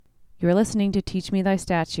You're listening to Teach Me Thy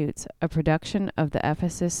Statutes, a production of the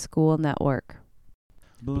Ephesus School Network.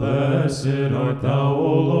 Blessed art thou,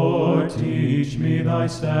 O Lord, teach me thy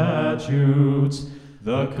statutes.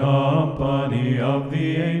 The company of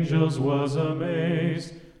the angels was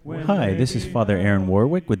amazed. Hi, this is Father Aaron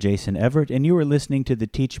Warwick with Jason Everett, and you are listening to the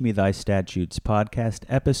Teach Me Thy Statutes podcast,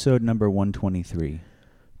 episode number 123.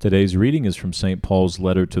 Today's reading is from St. Paul's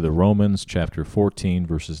letter to the Romans, chapter 14,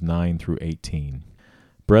 verses 9 through 18.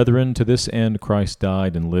 Brethren, to this end Christ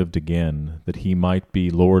died and lived again, that he might be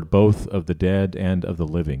Lord both of the dead and of the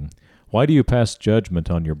living. Why do you pass judgment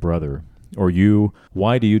on your brother? Or you,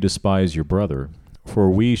 why do you despise your brother? For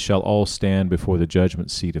we shall all stand before the judgment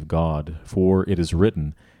seat of God. For it is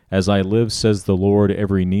written, As I live, says the Lord,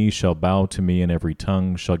 every knee shall bow to me, and every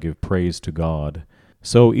tongue shall give praise to God.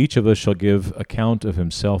 So each of us shall give account of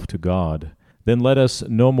himself to God. Then let us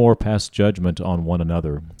no more pass judgment on one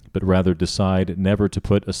another, but rather decide never to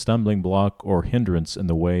put a stumbling block or hindrance in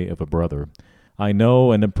the way of a brother. I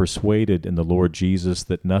know and am persuaded in the Lord Jesus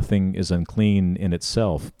that nothing is unclean in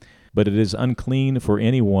itself, but it is unclean for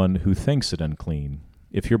anyone who thinks it unclean.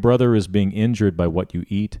 If your brother is being injured by what you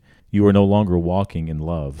eat, you are no longer walking in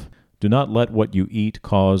love. Do not let what you eat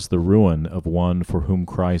cause the ruin of one for whom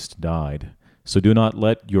Christ died. So do not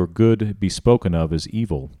let your good be spoken of as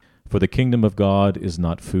evil. For the kingdom of God is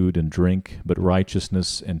not food and drink, but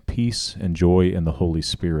righteousness and peace and joy in the Holy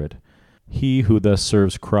Spirit. He who thus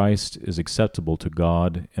serves Christ is acceptable to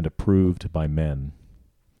God and approved by men.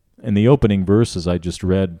 In the opening verses I just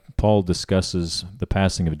read, Paul discusses the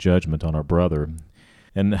passing of judgment on our brother.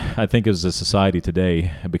 And I think as a society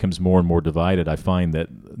today becomes more and more divided, I find that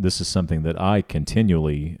this is something that I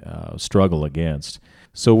continually struggle against.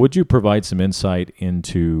 So would you provide some insight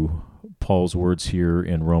into Paul's words here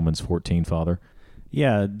in Romans 14, Father?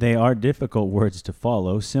 Yeah, they are difficult words to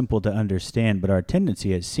follow, simple to understand, but our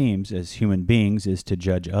tendency, it seems, as human beings is to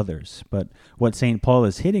judge others. But what St. Paul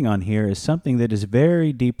is hitting on here is something that is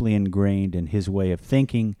very deeply ingrained in his way of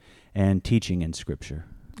thinking and teaching in Scripture.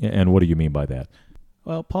 And what do you mean by that?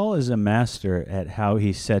 Well, Paul is a master at how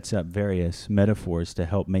he sets up various metaphors to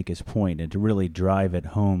help make his point and to really drive it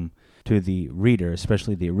home to the reader,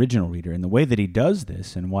 especially the original reader. And the way that he does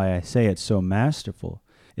this, and why I say it's so masterful,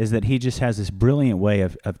 is that he just has this brilliant way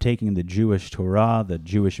of taking the Jewish Torah, the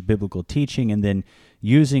Jewish biblical teaching, and then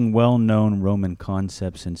using well-known Roman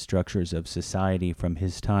concepts and structures of society from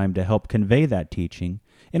his time to help convey that teaching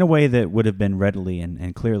in a way that would have been readily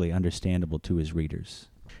and clearly understandable to his readers.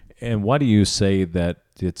 And why do you say that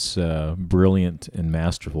it's brilliant and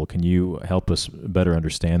masterful? Can you help us better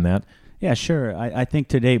understand that? Yeah, sure. I think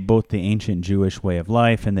today both the ancient Jewish way of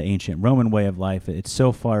life and the ancient Roman way of life, it's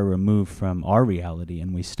so far removed from our reality,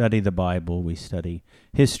 and we study the Bible, we study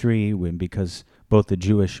history, because both the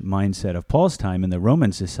Jewish mindset of Paul's time and the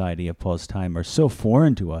Roman society of Paul's time are so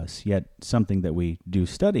foreign to us, yet something that we do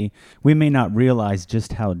study, we may not realize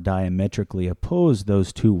just how diametrically opposed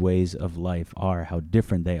those two ways of life are, how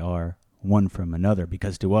different they are one from another,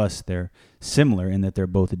 because to us they're similar in that they're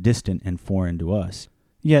both distant and foreign to us.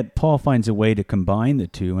 Yet Paul finds a way to combine the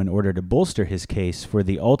two in order to bolster his case for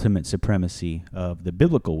the ultimate supremacy of the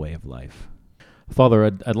biblical way of life. Father,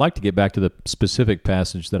 I'd like to get back to the specific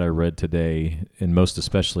passage that I read today, and most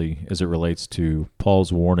especially as it relates to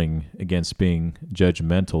Paul's warning against being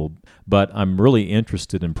judgmental, but I'm really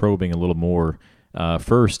interested in probing a little more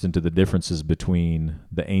first into the differences between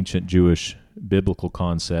the ancient Jewish biblical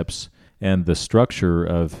concepts and the structure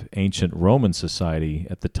of ancient Roman society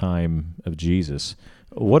at the time of Jesus.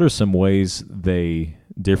 What are some ways they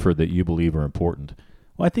differ that you believe are important?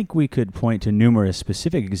 Well, I think we could point to numerous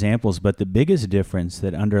specific examples, but the biggest difference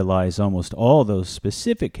that underlies almost all those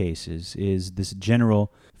specific cases is this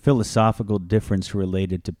general philosophical difference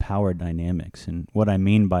related to power dynamics. And what I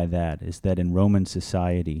mean by that is that in Roman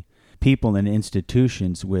society, people and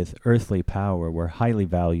institutions with earthly power were highly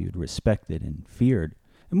valued, respected, and feared.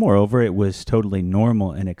 And moreover, it was totally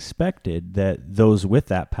normal and expected that those with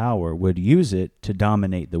that power would use it to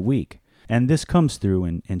dominate the weak. And this comes through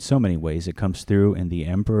in so many ways. It comes through in the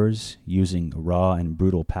emperors using raw and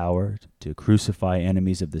brutal power to crucify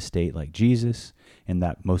enemies of the state like Jesus in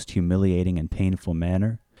that most humiliating and painful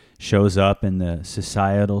manner. Shows up in the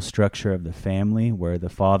societal structure of the family, where the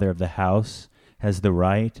father of the house has the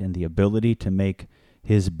right and the ability to make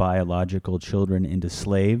his biological children into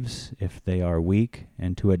slaves if they are weak,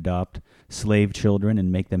 and to adopt slave children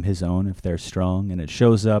and make them his own if they're strong. And it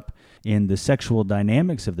shows up in the sexual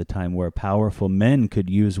dynamics of the time, where powerful men could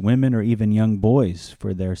use women or even young boys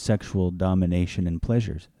for their sexual domination and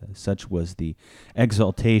pleasures. Such was the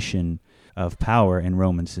exaltation of power in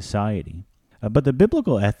Roman society. But the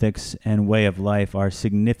biblical ethics and way of life are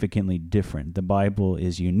significantly different. The Bible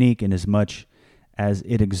is unique in as much as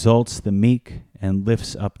it exalts the meek and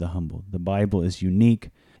lifts up the humble. The Bible is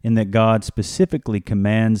unique in that God specifically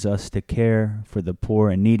commands us to care for the poor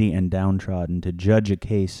and needy and downtrodden, to judge a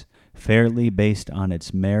case fairly based on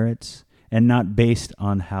its merits and not based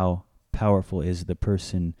on how powerful is the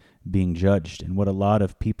person being judged. And what a lot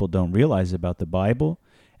of people don't realize about the Bible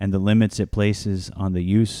and the limits it places on the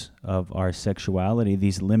use of our sexuality,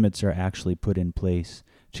 these limits are actually put in place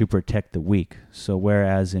to protect the weak. So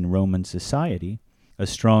whereas in Roman society, a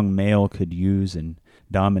strong male could use and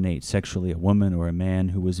dominate sexually a woman or a man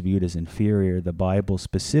who was viewed as inferior, the Bible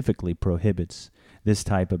specifically prohibits this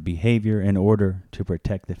type of behavior in order to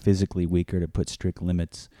protect the physically weaker, to put strict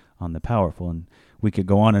limits on the powerful. And we could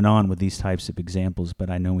go on and on with these types of examples, but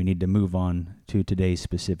I know we need to move on to today's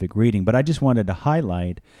specific reading. But I just wanted to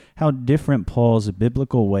highlight how different Paul's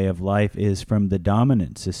biblical way of life is from the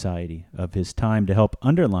dominant society of his time, to help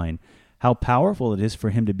underline how powerful it is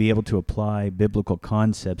for him to be able to apply biblical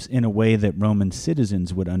concepts in a way that Roman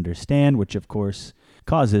citizens would understand, which of course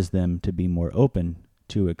causes them to be more open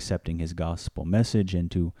to accepting his gospel message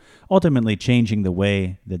and to ultimately changing the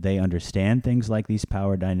way that they understand things like these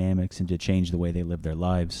power dynamics, and to change the way they live their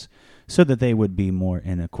lives so that they would be more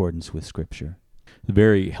in accordance with Scripture.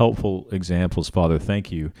 Very helpful examples, Father.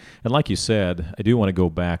 Thank you. And like you said, I do want to go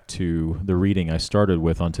back to the reading I started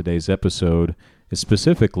with on today's episode,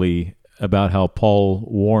 specifically about how Paul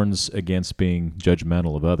warns against being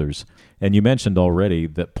judgmental of others. And you mentioned already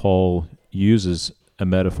that Paul uses a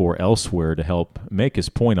metaphor elsewhere to help make his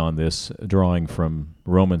point on this, drawing from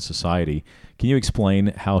Roman society. Can you explain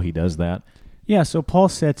how he does that? Yeah, so Paul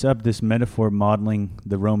sets up this metaphor modeling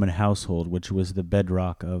the Roman household, which was the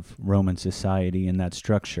bedrock of Roman society in that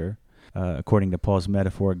structure. According to Paul's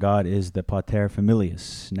metaphor, God is the pater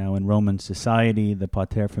familias. Now, in Roman society, the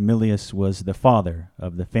pater familias was the father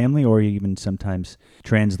of the family, or even sometimes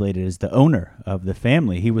translated as the owner of the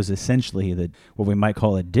family. He was essentially what we might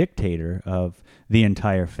call a dictator of the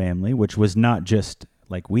entire family, which was not just,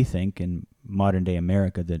 like we think in modern-day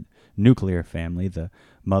America, the nuclear family, the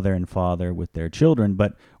mother and father with their children,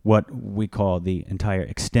 but what we call the entire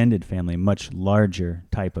extended family, much larger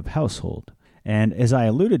type of household. And as I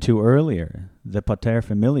alluded to earlier, the pater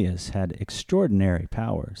familias had extraordinary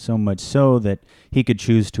power, so much so that he could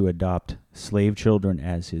choose to adopt slave children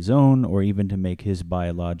as his own, or even to make his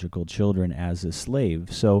biological children as a slave.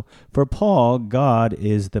 So for Paul, God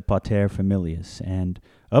is the pater familias, and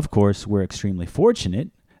of course we're extremely fortunate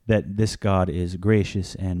that this God is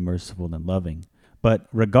gracious and merciful and loving. But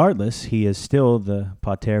regardless, he is still the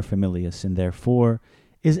pater familias, and therefore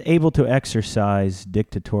is able to exercise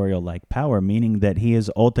dictatorial-like power, meaning that he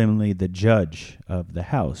is ultimately the judge of the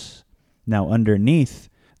house. Now, underneath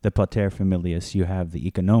the pater familias, you have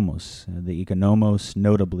the economos. The economos,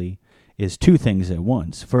 notably, is two things at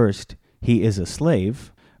once. First, he is a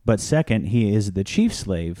slave, but second, he is the chief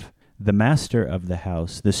slave, the master of the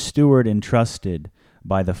house, the steward entrusted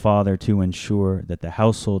by the father to ensure that the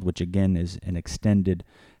household, which again is an extended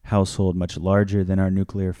household much larger than our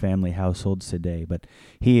nuclear family households today, but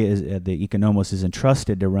he is the economos is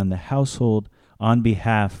entrusted to run the household on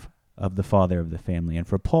behalf of the father of the family. And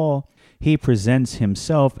for Paul, he presents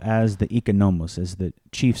himself as the economos, as the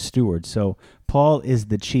chief steward. So Paul is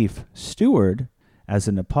the chief steward as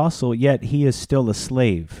an apostle, yet he is still a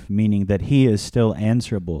slave, meaning that he is still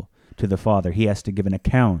answerable to the father. He has to give an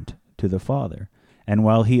account to the father. And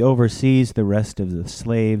while he oversees the rest of the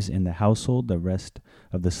slaves in the household, the rest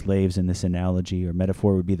of the slaves in this analogy or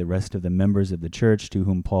metaphor would be the rest of the members of the church to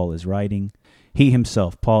whom Paul is writing,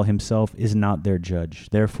 Paul himself, is not their judge.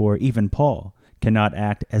 Therefore, even Paul cannot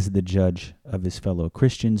act as the judge of his fellow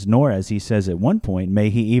Christians, nor, as he says at one point,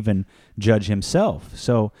 may he even judge himself.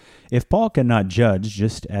 So if Paul cannot judge,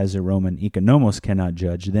 just as a Roman economos cannot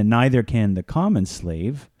judge, then neither can the common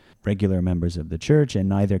slave, regular members of the church, and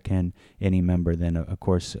neither can any member then, of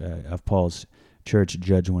course, of Paul's church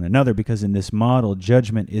judge one another, because in this model,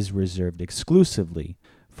 judgment is reserved exclusively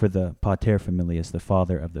for the pater familias, the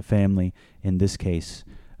father of the family. In this case,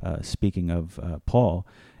 speaking of Paul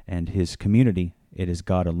and his community, it is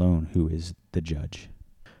God alone who is the judge.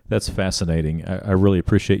 That's fascinating. I really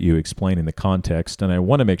appreciate you explaining the context, and I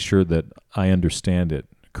want to make sure that I understand it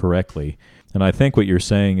correctly. And I think what you're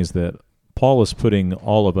saying is that Paul is putting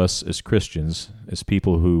all of us as Christians, as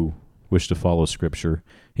people who wish to follow Scripture,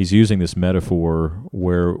 he's using this metaphor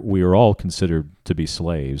where we are all considered to be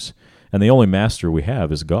slaves, and the only master we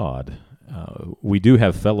have is God. We do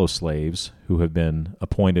have fellow slaves who have been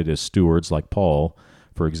appointed as stewards like Paul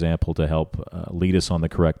for example, to help lead us on the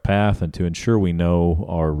correct path and to ensure we know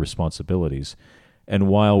our responsibilities. And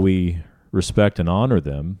while we respect and honor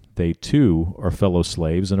them, they too are fellow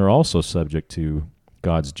slaves and are also subject to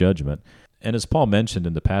God's judgment. And as Paul mentioned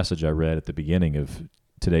in the passage I read at the beginning of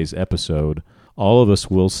today's episode, all of us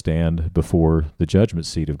will stand before the judgment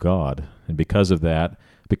seat of God. And because of that,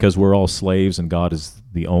 because we're all slaves and God is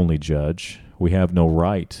the only judge, we have no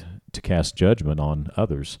right to cast judgment on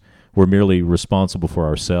others. We're merely responsible for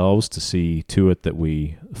ourselves to see to it that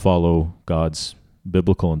we follow God's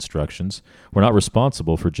biblical instructions. We're not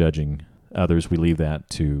responsible for judging others. We leave that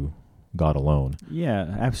to God alone.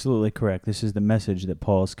 Yeah, absolutely correct. This is the message that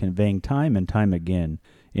Paul is conveying time and time again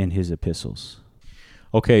in his epistles.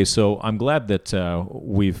 Okay, so I'm glad that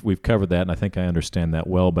we've covered that, and I think I understand that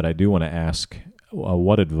well, but I do want to ask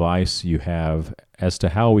what advice you have as to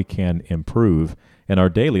how we can improve in our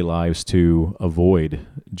daily lives to avoid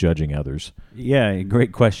judging others. Yeah,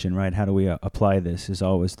 great question, right? How do we apply this is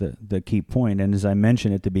always the key point. And as I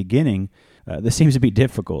mentioned at the beginning, this seems to be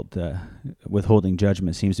difficult. Withholding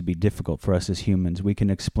judgment seems to be difficult for us as humans. We can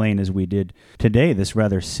explain, as we did today, this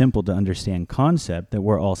rather simple to understand concept that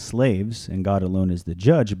we're all slaves and God alone is the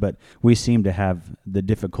judge, but we seem to have the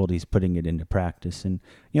difficulties putting it into practice. And,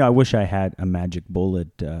 I wish I had a magic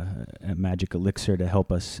bullet, a magic elixir to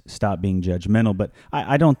help us stop being judgmental, but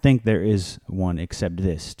I don't think there is one except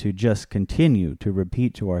this, to just continue to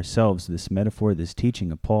repeat to ourselves this metaphor, this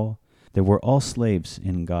teaching of Paul, that we're all slaves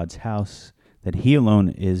in God's house, that He alone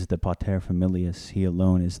is the pater familias, He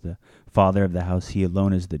alone is the father of the house, He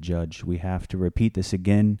alone is the judge. We have to repeat this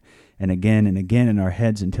again and again and again in our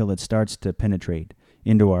heads until it starts to penetrate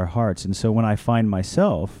into our hearts. And so when I find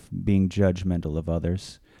myself being judgmental of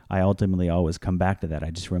others, I ultimately always come back to that. I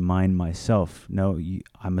just remind myself, no,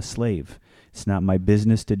 I'm a slave. It's not my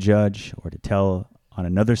business to judge or to tell on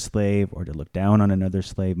another slave or to look down on another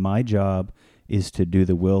slave. My job is to do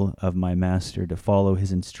the will of my master, to follow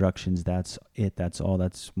his instructions. That's it. That's all.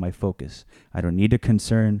 That's my focus. I don't need to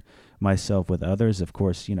concern myself with others. Of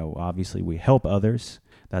course, obviously we help others.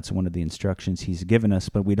 That's one of the instructions he's given us,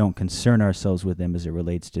 but we don't concern ourselves with them as it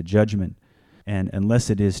relates to judgment. And unless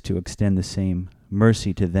it is to extend the same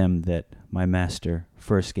mercy to them that my master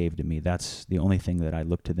first gave to me, that's the only thing that I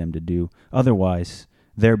look to them to do. Otherwise,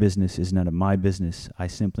 their business is none of my business. I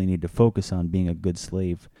simply need to focus on being a good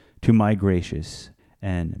slave to my gracious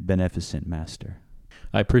and beneficent master.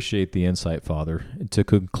 I appreciate the insight, Father. To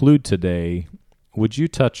conclude today, would you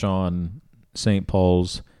touch on St.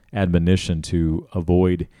 Paul's admonition to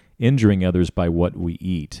avoid injuring others by what we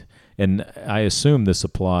eat? And I assume this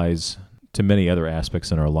applies to many other aspects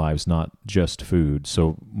in our lives, not just food.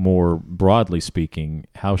 So more broadly speaking,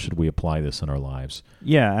 how should we apply this in our lives?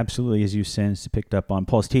 Yeah, absolutely. As you since picked up on,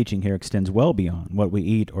 Paul's teaching here extends well beyond what we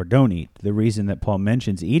eat or don't eat. The reason that Paul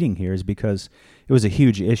mentions eating here is because it was a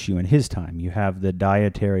huge issue in his time. You have the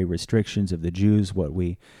dietary restrictions of the Jews, what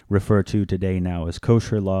we refer to today now as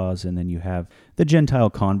kosher laws, and then you have the Gentile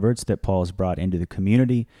converts that Paul's brought into the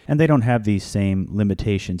community, and they don't have these same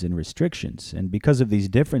limitations and restrictions. And because of these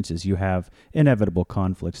differences, you have inevitable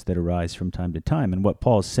conflicts that arise from time to time. And what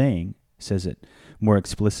Paul's saying, says it more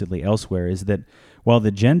explicitly elsewhere, is that while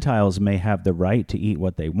the Gentiles may have the right to eat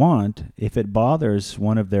what they want, if it bothers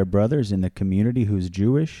one of their brothers in the community who's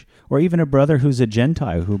Jewish, or even a brother who's a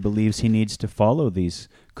Gentile who believes he needs to follow these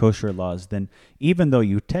kosher laws, then even though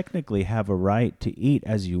you technically have a right to eat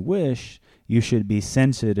as you wish, you should be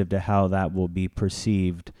sensitive to how that will be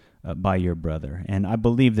perceived by your brother. And I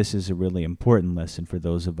believe this is a really important lesson for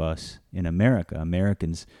those of us in America.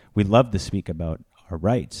 Americans, we love to speak about our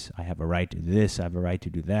rights. I have a right to this, I have a right to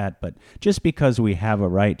do that. But just because we have a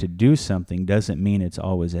right to do something doesn't mean it's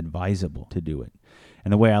always advisable to do it.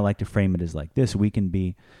 And the way I like to frame it is like this: we can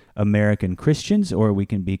be American Christians, or we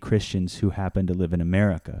can be Christians who happen to live in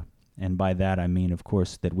America. And by that I mean, of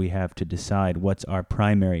course, that we have to decide what's our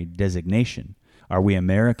primary designation. Are we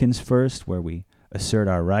Americans first, where we assert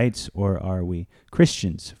our rights, or are we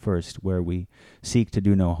Christians first, where we seek to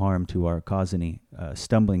do no harm to or cause any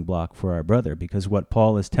stumbling block for our brother? Because what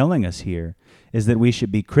Paul is telling us here is that we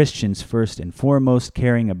should be Christians first and foremost,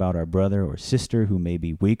 caring about our brother or sister who may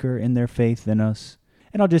be weaker in their faith than us.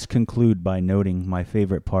 And I'll just conclude by noting my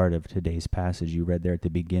favorite part of today's passage you read there at the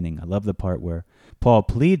beginning. I love the part where Paul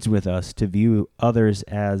pleads with us to view others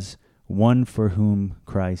as one for whom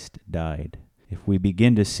Christ died. If we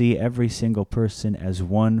begin to see every single person as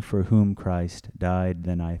one for whom Christ died,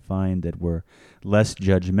 then I find that we're less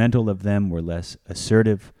judgmental of them, we're less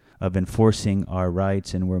assertive of enforcing our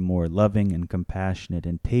rights, and we're more loving and compassionate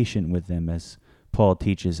and patient with them, as Paul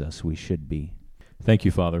teaches us we should be. Thank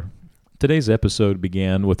you, Father. Today's episode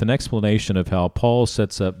began with an explanation of how Paul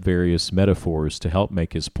sets up various metaphors to help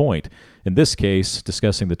make his point, in this case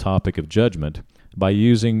discussing the topic of judgment, by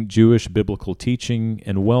using Jewish biblical teaching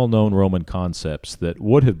and well-known Roman concepts that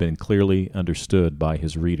would have been clearly understood by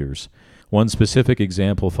his readers. One specific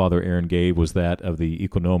example Father Aaron gave was that of the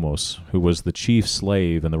oikonomos, who was the chief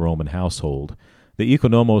slave in the Roman household. The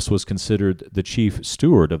oikonomos was considered the chief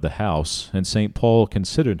steward of the house, and St. Paul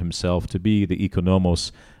considered himself to be the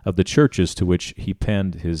oikonomos of the churches to which he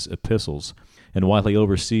penned his epistles. And while he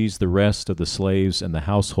oversees the rest of the slaves and the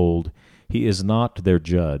household, he is not their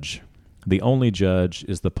judge. The only judge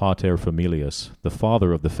is the pater familias, the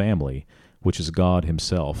father of the family, which is God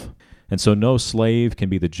himself. And so no slave can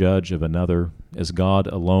be the judge of another, as God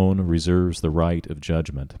alone reserves the right of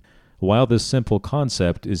judgment. While this simple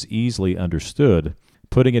concept is easily understood,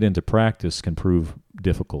 putting it into practice can prove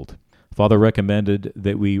difficult. Father recommended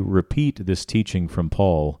that we repeat this teaching from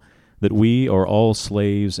Paul, that we are all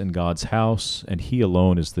slaves in God's house, and he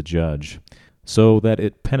alone is the judge, so that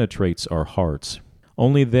it penetrates our hearts.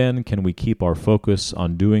 Only then can we keep our focus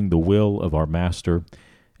on doing the will of our Master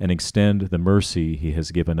and extend the mercy he has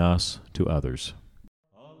given us to others.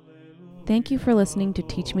 Thank you for listening to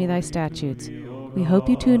Teach Me Thy Statutes. We hope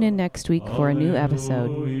you tune in next week for a new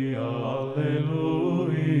episode.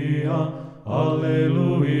 Alleluia,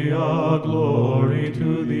 alleluia, glory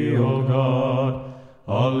to thee, O God.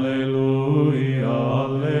 Alleluia,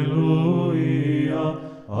 alleluia,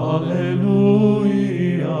 alleluia.